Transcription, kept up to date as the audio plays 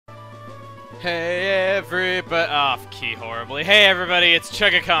Hey everybody, off key horribly. Hey everybody, it's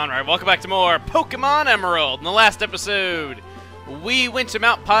Chugga Conrad. Welcome back to more Pokemon Emerald. In the last episode, we went to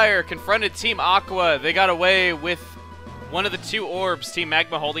Mount Pyre, confronted Team Aqua. They got away with one of the two orbs, Team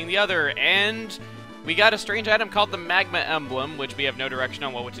Magma holding the other, and we got a strange item called the Magma Emblem, which we have no direction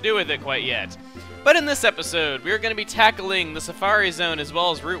on what to do with it quite yet. But in this episode, we are going to be tackling the Safari Zone as well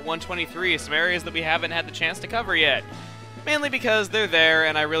as Route 123, some areas that we haven't had the chance to cover yet. Mainly because they're there,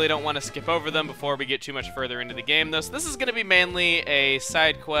 and I really don't want to skip over them before we get too much further into the game, though. So this is going to be mainly a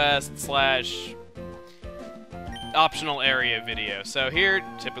side quest slash optional area video. So here,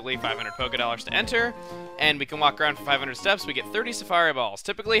 typically 500 Pokédollars to enter, and we can walk around for 500 steps. We get 30 Safari Balls.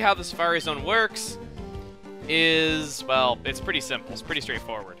 Typically how the Safari Zone works is, well, it's pretty simple. It's pretty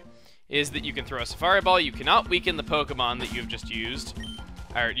straightforward. Is that you can throw a Safari Ball. You cannot weaken the Pokemon that you've just used.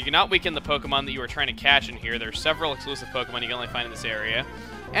 Alright, you cannot weaken the Pokemon that you are trying to catch in here. There are several exclusive Pokemon you can only find in this area.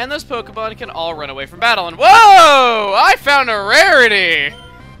 And those Pokemon can all run away from battle. And whoa! I found a rarity!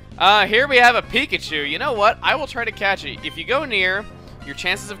 Here we have a Pikachu. You know what? I will try to catch it. If you go near, your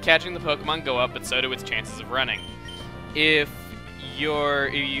chances of catching the Pokemon go up, but so do its chances of running. If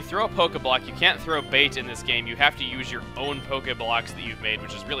you throw a Pokeblock, you can't throw bait in this game. You have to use your own Pokeblocks that you've made,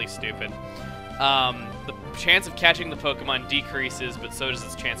 which is really stupid. The chance of catching the Pokemon decreases, but so does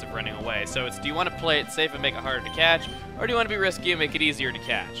its chance of running away. So it's, do you want to play it safe and make it harder to catch, or do you want to be risky and make it easier to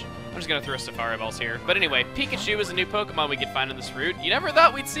catch? I'm just going to throw Safari Balls here. But anyway, Pikachu is a new Pokemon we could find in this route. You never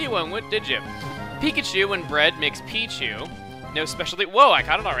thought we'd see one, did you? Pikachu, when bred, makes Pichu. No specialty. Whoa, I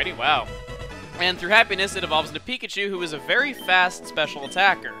caught it already. Wow. And through happiness, it evolves into Pikachu, who is a very fast special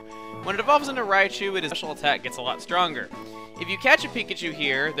attacker. When it evolves into Raichu, its special attack gets a lot stronger. If you catch a Pikachu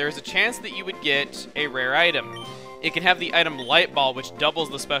here, there's a chance that you would get a rare item. It can have the item Light Ball, which doubles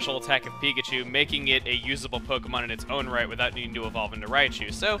the special attack of Pikachu, making it a usable Pokemon in its own right without needing to evolve into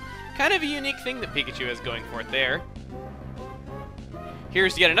Raichu. So, kind of a unique thing that Pikachu has going for it there.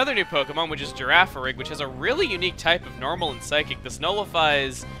 Here's yet another new Pokemon, which is Girafarig, which has a really unique type of Normal and Psychic. This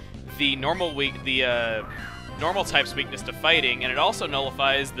nullifies the normal type's weakness to fighting, and it also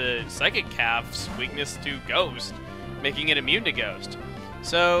nullifies the Psychic Calf's weakness to Ghost, making it immune to Ghost.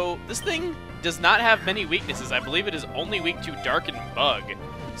 So this thing does not have many weaknesses. I believe it is only weak to Dark and Bug.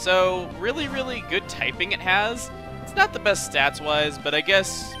 So really, really good typing it has. It's not the best stats-wise, but I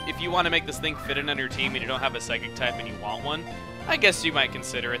guess if you want to make this thing fit in on your team and you don't have a Psychic type and you want one, I guess you might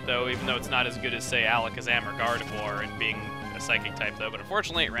consider it, though, even though it's not as good as, say, Alakazam or Gardevoir and being a Psychic type, though. But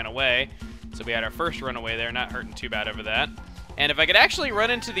unfortunately, it ran away. So we had our first runaway there, not hurting too bad over that. And if I could actually run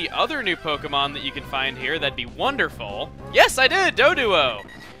into the other new Pokemon that you can find here, that'd be wonderful. Yes, I did! Doduo!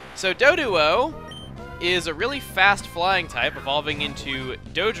 So Doduo is a really fast flying type, evolving into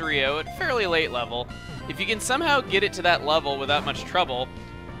Dodrio at a fairly late level. If you can somehow get it to that level without much trouble,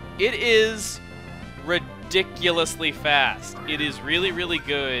 it is ridiculously fast. It is really, really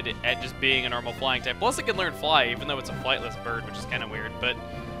good at just being a normal flying type. Plus it can learn Fly, even though it's a flightless bird, which is kind of weird, but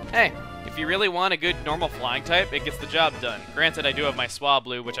hey. If you really want a good normal flying type, it gets the job done. Granted, I do have my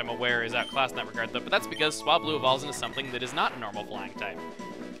Swablu, which I'm aware is outclassed in that regard, though, but that's because Swablu evolves into something that is not a normal flying type.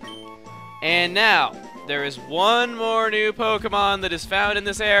 And now, there is one more new Pokemon that is found in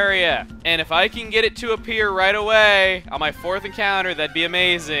this area. And if I can get it to appear right away on my fourth encounter, that'd be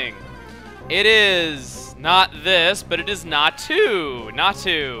amazing. It is not this, but it is Natu.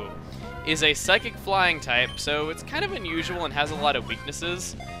 Natu is a psychic flying type, so it's kind of unusual and has a lot of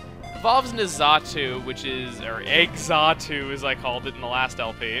weaknesses. Evolves into Xatu, which is, or Egg Xatu as I called it in the last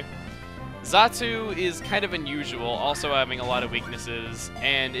LP. Xatu is kind of unusual, also having a lot of weaknesses,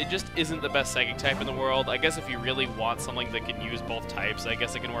 and it just isn't the best Psychic type in the world. I guess if you really want something that can use both types, I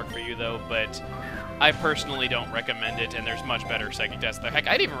guess it can work for you though, but I personally don't recommend it, and there's much better Psychic types. Heck,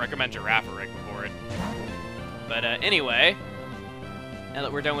 I'd even recommend Girafarig for it. But anyway, now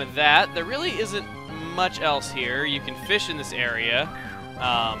that we're done with that, there really isn't much else here. You can fish in this area.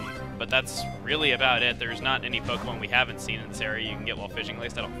 But that's really about it. There's not any Pokemon we haven't seen in this area you can get while fishing. At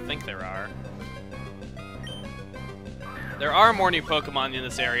least I don't think there are. There are more new Pokemon in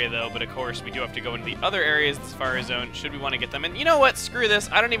this area, though, but of course we do have to go into the other areas of the Safari Zone should we want to get them. And you know what? Screw this.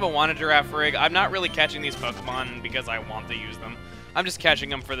 I don't even want a Girafarig. I'm not really catching these Pokemon because I want to use them. I'm just catching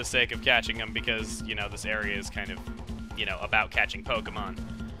them for the sake of catching them because, you know, this area is kind of, you know, about catching Pokemon.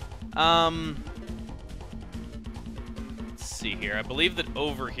 See here. I believe that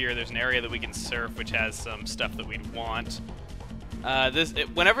over here there's an area that we can surf which has some stuff that we'd want.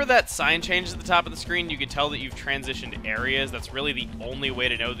 Whenever that sign changes at the top of the screen, you can tell that you've transitioned areas. That's really the only way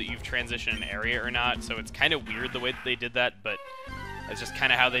to know that you've transitioned an area or not, so it's kind of weird the way that they did that, but That's just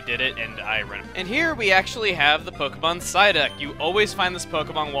kind of how they did it, and I run. And here we actually have the Pokemon Psyduck. You always find this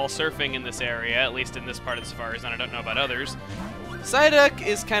Pokemon while surfing in this area, at least in this part of the Safari Zone. I don't know about others. Psyduck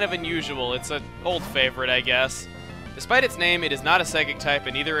is kind of unusual. It's an old favorite, I guess. Despite its name, it is not a Psychic type,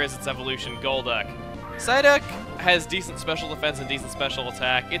 and neither is its evolution, Golduck. Psyduck has decent special defense and decent special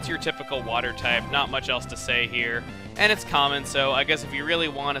attack. It's your typical water type, not much else to say here. And it's common, so I guess if you really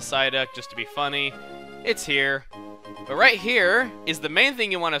want a Psyduck just to be funny, it's here. But right here is the main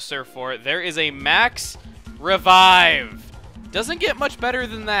thing you want to surf for. There is a Max Revive. Doesn't get much better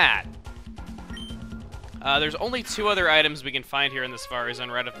than that. There's only 2 other items we can find here in the Safari Zone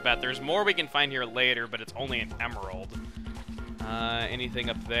right off the bat. There's more we can find here later, but it's only an emerald. Anything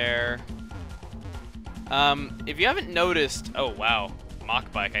up there? If you haven't noticed... Oh, wow.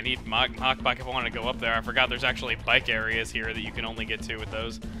 Mach Bike. I need Mach Bike if I want to go up there. I forgot there's actually bike areas here that you can only get to with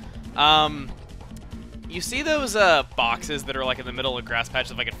those. You see those boxes that are like in the middle of grass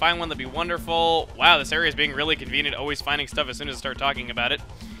patches? If I could find one, that'd be wonderful. Wow, this area is being really convenient, always finding stuff as soon as I start talking about it.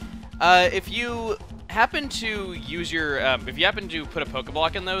 If you happen to use your, if you happen to put a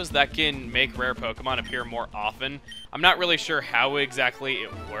Pokeblock in those, that can make rare Pokemon appear more often. I'm not really sure how exactly it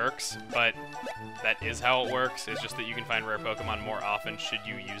works, but that is how it works. It's just that you can find rare Pokemon more often should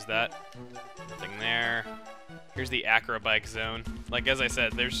you use that. Nothing there. Here's the Acrobike zone. Like, as I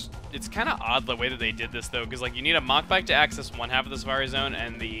said, it's kind of odd the way that they did this, though, because, like, you need a Mach Bike to access one half of the Safari Zone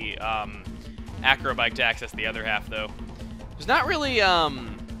and the Acrobike to access the other half, though. There's not really, I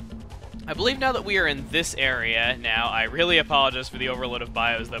believe now that we are in this area now, I really apologize for the overload of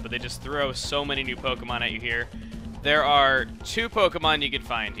bios, though, but they just throw so many new Pokemon at you here. There are 2 Pokemon you can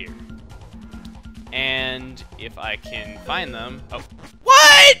find here. And if I can find them... Oh.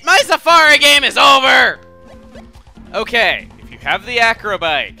 What?! My Safari game is over! Okay, if you have the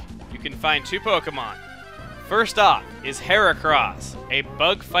Acrobike, you can find 2 Pokemon. First off is Heracross, a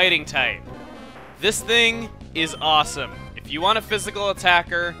bug fighting type. This thing is awesome. If you want a physical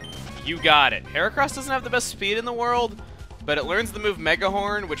attacker, you got it. Heracross doesn't have the best speed in the world, but it learns the move Mega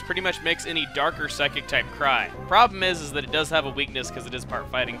Horn, which pretty much makes any darker Psychic type cry. Problem is that it does have a weakness because it is part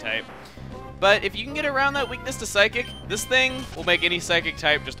fighting type. But if you can get around that weakness to Psychic, this thing will make any Psychic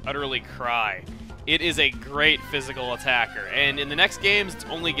type just utterly cry. It is a great physical attacker, and in the next games, it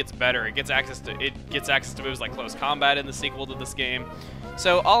only gets better. It gets access to moves like Close Combat in the sequel to this game.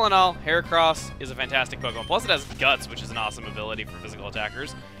 So all in all, Heracross is a fantastic Pokemon. Plus it has Guts, which is an awesome ability for physical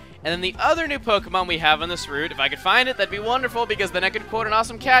attackers. And then the other new Pokemon we have on this route, if I could find it, that'd be wonderful, because then I could quote an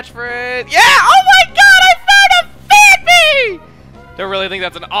awesome catch for it. Yeah! Oh my god, I found a Phanpy! Don't really think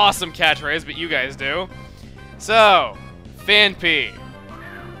that's an awesome catchphrase, but you guys do. So, Phanpy.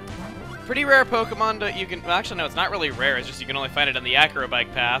 Pretty rare Pokemon to, you can, well, actually no, it's not really rare, it's just you can only find it on the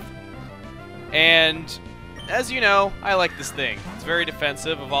Acrobike path. And, as you know, I like this thing. It's very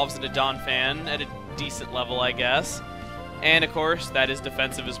defensive, evolves into Donphan at a decent level, I guess. And, of course, that is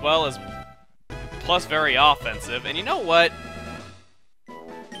defensive as well as, plus very offensive. And you know what?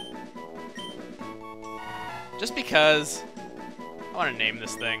 Just because, I want to name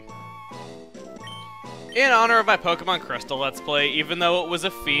this thing. In honor of my Pokemon Crystal Let's Play, even though it was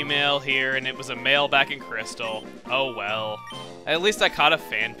a female here and it was a male back in Crystal. Oh well. At least I caught a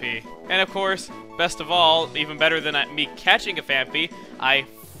Phanpy. And of course, best of all, even better than me catching a Phanpy, I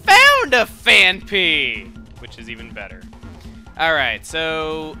found a Phanpy! Which is even better. Alright,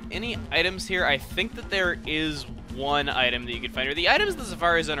 so any items here? I think that there is one item that you can find here. The items in the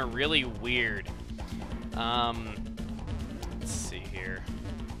Safari Zone are really weird. Let's see here.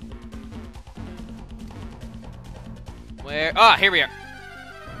 Where? Ah, here we are.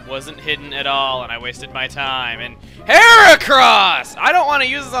 Wasn't hidden at all, and I wasted my time. And Heracross! I don't want to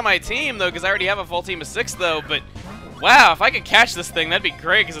use this on my team, though, because I already have a full team of 6, though, but wow, if I could catch this thing, that'd be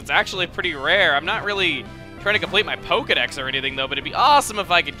great, because it's actually pretty rare. I'm not really trying to complete my Pokedex or anything, though, but it'd be awesome if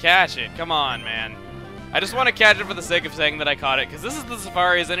I could catch it. Come on, man. I just want to catch it for the sake of saying that I caught it, because this is the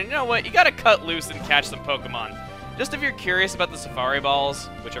Safari Zone, and you know what? You gotta cut loose and catch some Pokemon. Just if you're curious about the Safari Balls,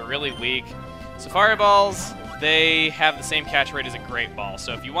 which are really weak, Safari Balls, they have the same catch rate as a Great Ball.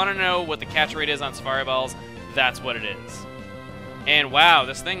 So if you want to know what the catch rate is on Safari Balls, that's what it is. And wow,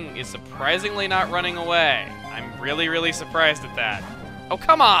 this thing is surprisingly not running away. I'm really, really surprised at that. Oh,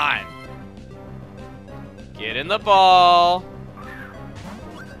 come on! Get in the ball.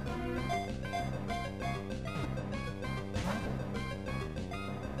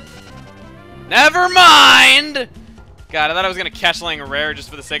 Never mind! God, I thought I was going to catch something rare just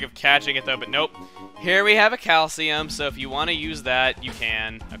for the sake of catching it, though, but nope. Here we have a Calcium, so if you want to use that, you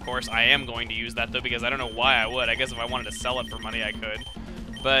can. Of course, I am going to use that, though, because I don't know why I would. I guess if I wanted to sell it for money, I could.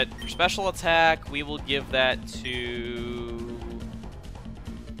 But for special attack, we will give that to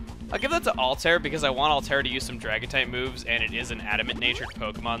I'll give that to Altair because I want Altair to use some Dragon-type moves, and it is an adamant-natured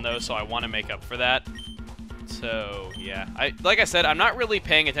Pokemon, though, so I want to make up for that. So, yeah. Like I said, I'm not really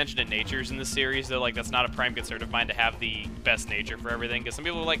paying attention to natures in this series, though. Like, that's not a prime concern of mine to have the best nature for everything, because some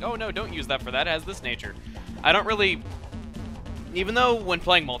people are like, oh, no, don't use that for that. It has this nature. I don't really... Even though when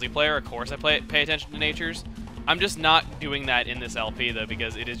playing multiplayer, of course, I pay attention to natures, I'm just not doing that in this LP, though,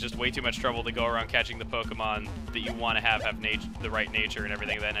 because it is just way too much trouble to go around catching the Pokemon that you want to have the right nature and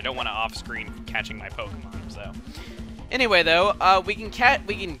everything like that, and I don't want to off-screen catching my Pokemon, so... Anyway, though, we can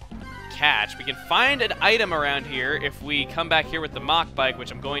find an item around here if we come back here with the Mach Bike,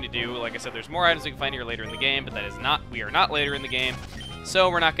 which I'm going to do. Like I said, there's more items we can find here later in the game, but we are not later in the game, so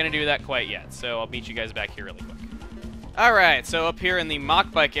we're not going to do that quite yet, so I'll meet you guys back here really quick. Alright, so up here in the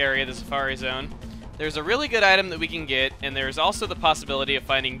Mach Bike area, the Safari Zone, there's a really good item that we can get, and there's also the possibility of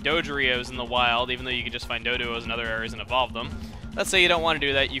finding Dodrios in the wild, even though you can just find Doduos in other areas and evolve them. Let's say you don't want to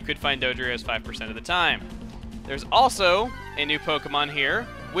do that, you could find Dodrios 5% of the time. There's also a new Pokemon here,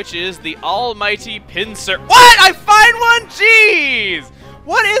 which is the almighty Pinsir. What? I find one? Jeez!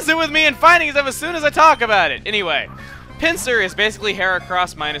 What is it with me and finding stuff as soon as I talk about it? Anyway, Pinsir is basically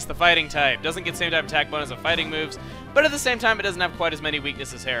Heracross minus the fighting type. Doesn't get same type attack bonus of fighting moves, but at the same time, it doesn't have quite as many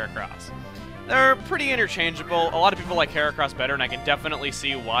weaknesses as Heracross. They're pretty interchangeable. A lot of people like Heracross better, and I can definitely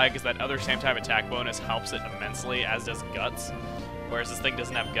see why, because that other same type attack bonus helps it immensely, as does Guts, whereas this thing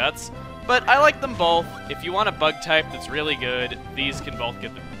doesn't have Guts. But I like them both. If you want a bug type that's really good, these can both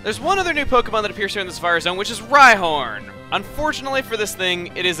get them. There's one other new Pokemon that appears here in this Fire Zone, which is Rhyhorn. Unfortunately for this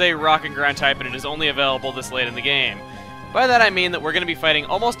thing, it is a Rock and Ground type, and it is only available this late in the game. By that I mean that we're going to be fighting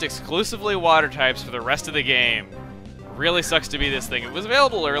almost exclusively water types for the rest of the game. Really sucks to be this thing. It was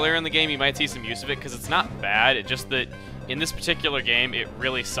available earlier in the game, you might see some use of it, because it's not bad, it's just that in this particular game, it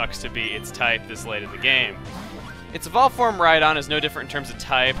really sucks to be its type this late in the game. Its Evolve Form Rhydon is no different in terms of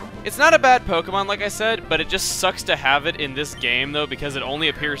type. It's not a bad Pokemon, like I said, but it just sucks to have it in this game, though, because it only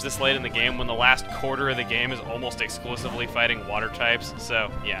appears this late in the game when the last quarter of the game is almost exclusively fighting water types,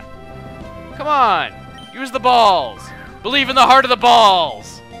 so, yeah. Come on! Use the balls! Believe in the heart of the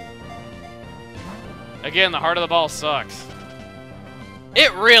balls! Again, the heart of the ball sucks.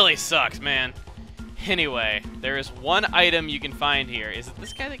 It really sucks, man. Anyway, there is one item you can find here. Is it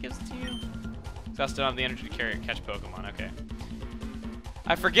this guy that gives it to you? I still have the energy to catch Pokemon, okay.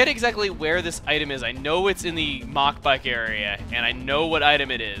 I forget exactly where this item is. I know it's in the Mach Bike area, and I know what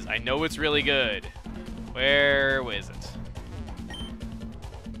item it is. I know it's really good. Where is it?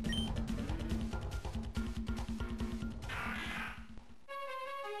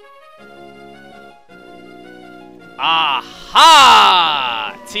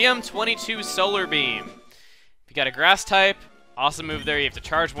 Aha! TM22 Solar Beam. If you got a grass type, awesome move there. You have to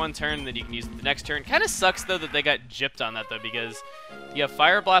charge one turn, then you can use it the next turn. Kind of sucks, though, that they got gypped on that, though, because you have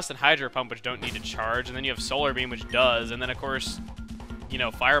Fire Blast and Hydro Pump, which don't need to charge, and then you have Solar Beam, which does, and then, of course, you know,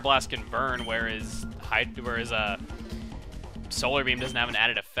 Fire Blast can burn, whereas Solar Beam doesn't have an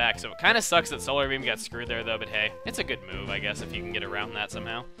added effect. So it kind of sucks that Solar Beam got screwed there, though, but hey, it's a good move, I guess, if you can get around that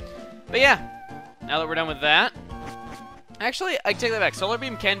somehow. But yeah, now that we're done with that, actually, I take that back. Solar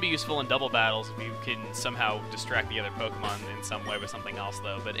Beam can be useful in double battles if you can somehow distract the other Pokemon in some way with something else,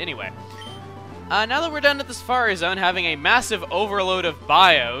 though. But anyway, now that we're done at the Safari Zone, having a massive overload of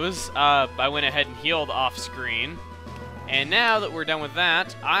bios, I went ahead and healed off-screen. And now that we're done with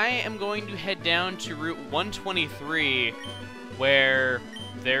that, I am going to head down to Route 123, where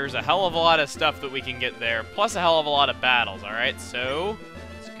there's a hell of a lot of stuff that we can get there, plus a hell of a lot of battles, alright? So,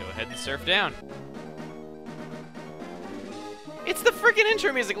 let's go ahead and surf down. It's the freaking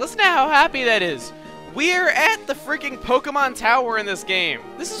intro music. Listen to how happy that is. We're at the freaking Pokemon Tower in this game.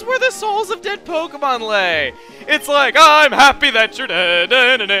 This is where the souls of dead Pokemon lay. It's like, I'm happy that you're dead.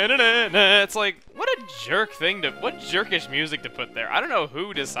 It's like, what a jerk thing what jerkish music to put there. I don't know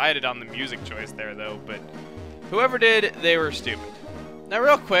who decided on the music choice there, though, but whoever did, they were stupid. Now,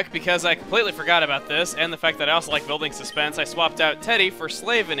 real quick, because I completely forgot about this, and the fact that I also like building suspense, I swapped out Teddy for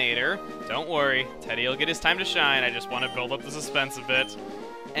Slavinator. Don't worry, Teddy will get his time to shine. I just want to build up the suspense a bit.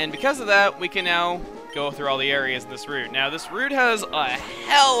 And because of that, we can now go through all the areas in this route. Now, this route has a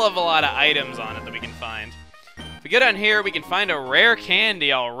hell of a lot of items on it that we can find. If we go down here, we can find a rare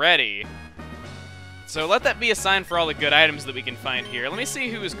candy already. So let that be a sign for all the good items that we can find here. Let me see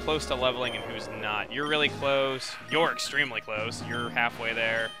who is close to leveling and who's not. You're really close. You're extremely close. You're halfway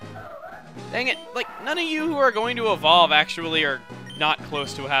there. Dang it. Like, none of you who are going to evolve actually are not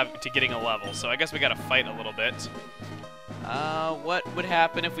close to getting a level. So I guess we gotta fight a little bit. What would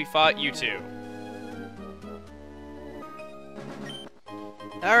happen if we fought you two?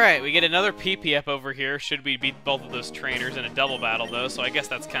 Alright, we get another PP up over here. Should we beat both of those trainers in a double battle, though, so I guess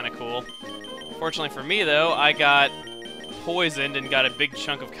that's kind of cool. Fortunately for me, though, I got poisoned and got a big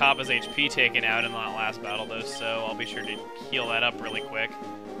chunk of Kappa's HP taken out in that last battle, though, so I'll be sure to heal that up really quick.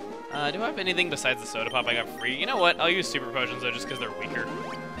 Do I have anything besides the Soda Pop I got free? You know what? I'll use Super Potions, though, just because they're weaker.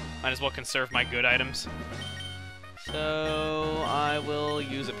 Might as well conserve my good items. So, I will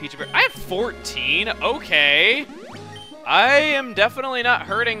use a Peach Berry. I have 14? Okay. I am definitely not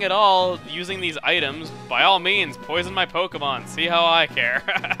hurting at all using these items. By all means, poison my Pokemon. See how I care.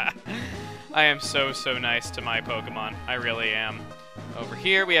 I am so, so nice to my Pokemon. I really am. Over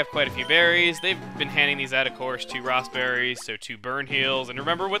here, we have quite a few berries. They've been handing these out, of course, 2 Ross berries, so 2 Burn Heals. And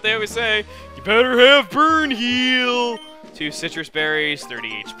remember what they always say, you better have Burn Heal! 2 Citrus Berries,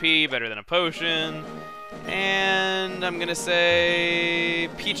 30 HP, better than a potion. And I'm gonna say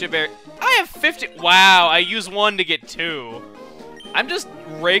Peach Berry. I have 50. Wow, I use 1 to get 2. I'm just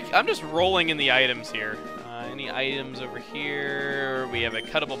rolling in the items here. Any items over here? We have a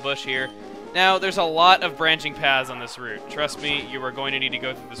cuttable bush here. Now, there's a lot of branching paths on this route. Trust me, you are going to need to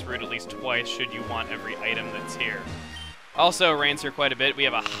go through this route at least twice should you want every item that's here. Also, rains here quite a bit. We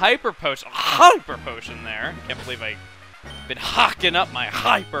have a Hyper Potion there. Can't believe I've been hawking up my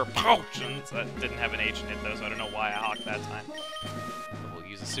Hyper Potions. That didn't have an H in it, though, so I don't know why I hawked that time. We'll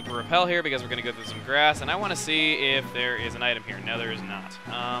use a Super Repel here because we're going to go through some grass, and I want to see if there is an item here. No, there is not.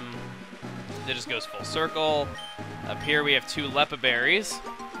 It just goes full circle. Up here, we have 2 Lepa Berries.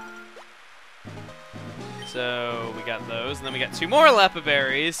 So we got those, and then we got 2 more Lepa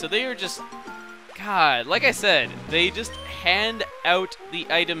Berries. So they are just, God, like I said, they just hand out the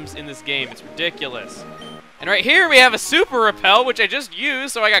items in this game. It's ridiculous. And right here we have a Super Repel, which I just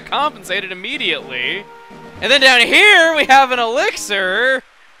used, so I got compensated immediately. And then down here we have an Elixir.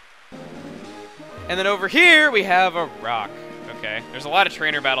 And then over here we have a Rock. Okay, there's a lot of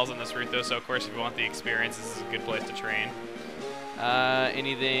trainer battles on this route, though, so of course if you want the experience, this is a good place to train.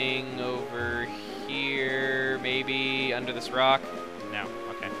 Anything over here, maybe under this rock? No,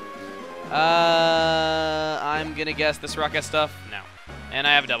 okay. I'm gonna guess this rock has stuff? No. And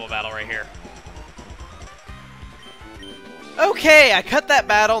I have a double battle right here. Okay, I cut that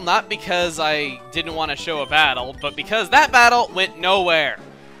battle not because I didn't want to show a battle, but because that battle went nowhere.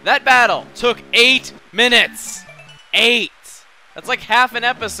 That battle took 8 minutes. 8! That's like half an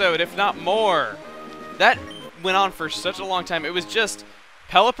episode, if not more. That went on for such a long time. It was just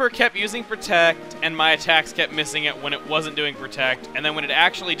Pelipper kept using Protect, and my attacks kept missing it when it wasn't doing Protect, and then when it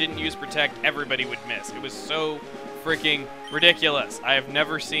actually didn't use Protect, everybody would miss. It was so freaking ridiculous. I have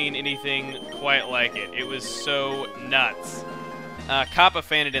never seen anything quite like it. It was so nuts. Kappa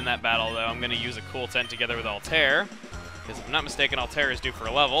fainted in that battle, though. I'm going to use a Cool Tent together with Altair, because if I'm not mistaken, Altair is due for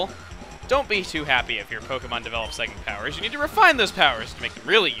a level. Don't be too happy if your Pokemon develop psychic powers. You need to refine those powers to make them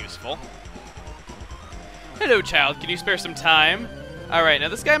really useful. Hello, child. Can you spare some time? Alright, now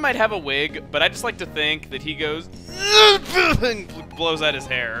this guy might have a wig, but I just like to think that he goes and blows out his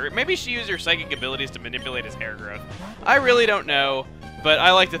hair. Maybe she used her psychic abilities to manipulate his hair growth. I really don't know, but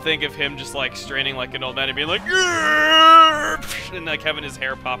I like to think of him just like straining like an old man and being like, and like having his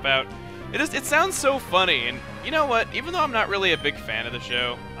hair pop out. It sounds so funny, and you know what? Even though I'm not really a big fan of the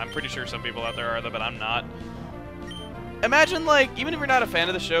show, I'm pretty sure some people out there are, though, but I'm not. Imagine, like, even if you're not a fan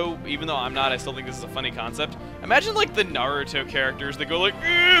of the show, even though I'm not, I still think this is a funny concept. Imagine, like, the Naruto characters that go, like,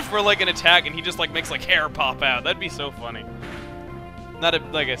 for, like, an attack, and he just, like, makes, like, hair pop out. That'd be so funny.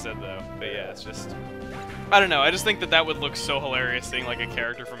 Not, like I said, though, but yeah, it's just... I don't know, I just think that that would look so hilarious, seeing, like, a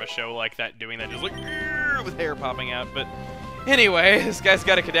character from a show like that doing that, just, like, with hair popping out, but... Anyway, this guy's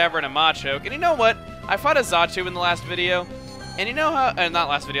got a Kadabra and a Machoke, and you know what? I fought a Xatu in the last video, and you know how... not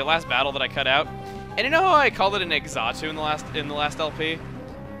last video, last battle that I cut out. And you know how I called it an Exatu in the last LP?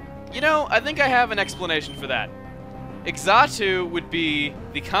 You know, I think I have an explanation for that. Exatu would be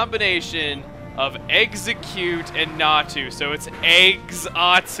the combination of execute and Natu, so it's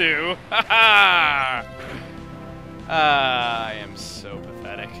Exatu. Haha! I am so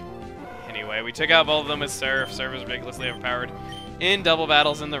pathetic. Anyway, we took out both of them with Surf. Surf is ridiculously overpowered in double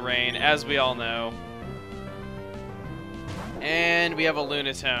battles in the rain, as we all know. And we have a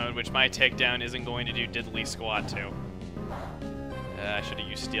Lunatone, which my takedown isn't going to do diddly squat to. I should have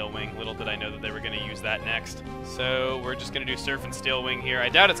used Steel Wing. Little did I know that they were going to use that next. So we're just going to do Surf and Steel Wing here. I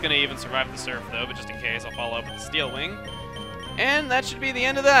doubt it's going to even survive the Surf, though, but just in case, I'll follow up with the Steel Wing. And that should be the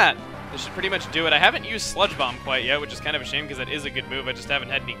end of that. This should pretty much do it. I haven't used Sludge Bomb quite yet, which is kind of a shame because that is a good move. I just haven't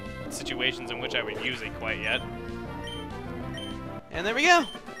had any situations in which I would use it quite yet. And there we go.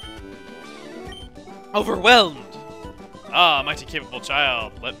 Overwhelmed. Ah, mighty capable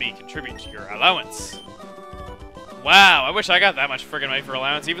child, let me contribute to your allowance. Wow, I wish I got that much friggin' money for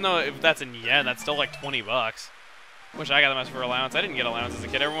allowance. Even though if that's in yen, that's still like 20 bucks. Wish I got that much for allowance. I didn't get allowance as a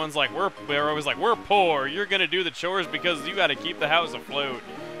kid. Everyone's like, they're always like, we're poor. You're gonna do the chores because you gotta keep the house afloat.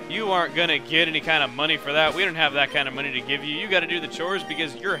 You aren't gonna get any kind of money for that. We don't have that kind of money to give you. You gotta do the chores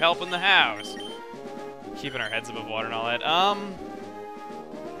because you're helping the house. Keeping our heads above water and all that.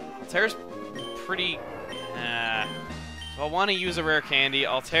 Altair's pretty... So I want to use a rare candy.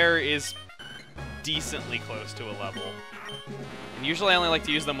 Altair is decently close to a level. And usually I only like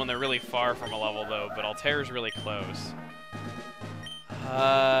to use them when they're really far from a level, though, but Altair is really close.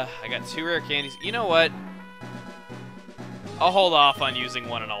 I got 2 rare candies. You know what? I'll hold off on using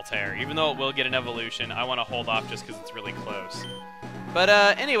one in Altair. Even though it will get an evolution, I want to hold off just because it's really close. But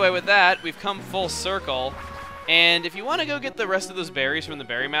anyway, with that, we've come full circle. And if you want to go get the rest of those berries from the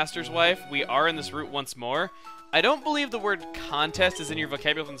Berry Master's wife, we are in this route once more. I don't believe the word contest is in your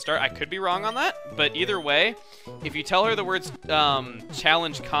vocabulary from the start. I could be wrong on that, but either way, if you tell her the words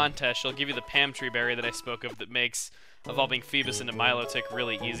challenge contest, she'll give you the Pam Tree berry that I spoke of that makes evolving Phoebus into Milotic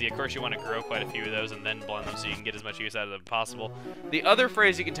really easy. Of course, you want to grow quite a few of those and then blend them so you can get as much use out of them as possible. The other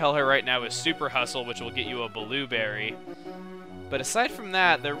phrase you can tell her right now is Super Hustle, which will get you a Blueberry. But aside from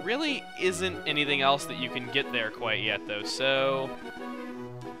that, there really isn't anything else that you can get there quite yet, though, so...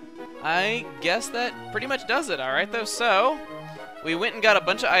 I guess that pretty much does it, alright though. So, we went and got a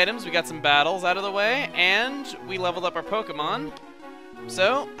bunch of items, we got some battles out of the way, and we leveled up our Pokemon.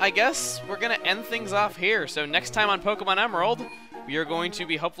 So, I guess we're gonna end things off here. So next time on Pokemon Emerald, we are going to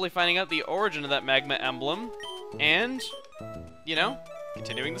be hopefully finding out the origin of that Magma Emblem, and, you know,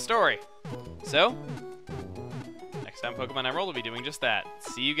 continuing the story. So, next time Pokemon Emerald, we'll be doing just that.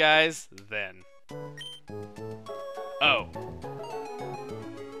 See you guys then. Oh.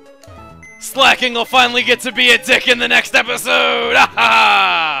 Slacking will finally get to be a dick in the next episode!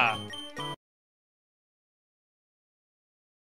 Aha!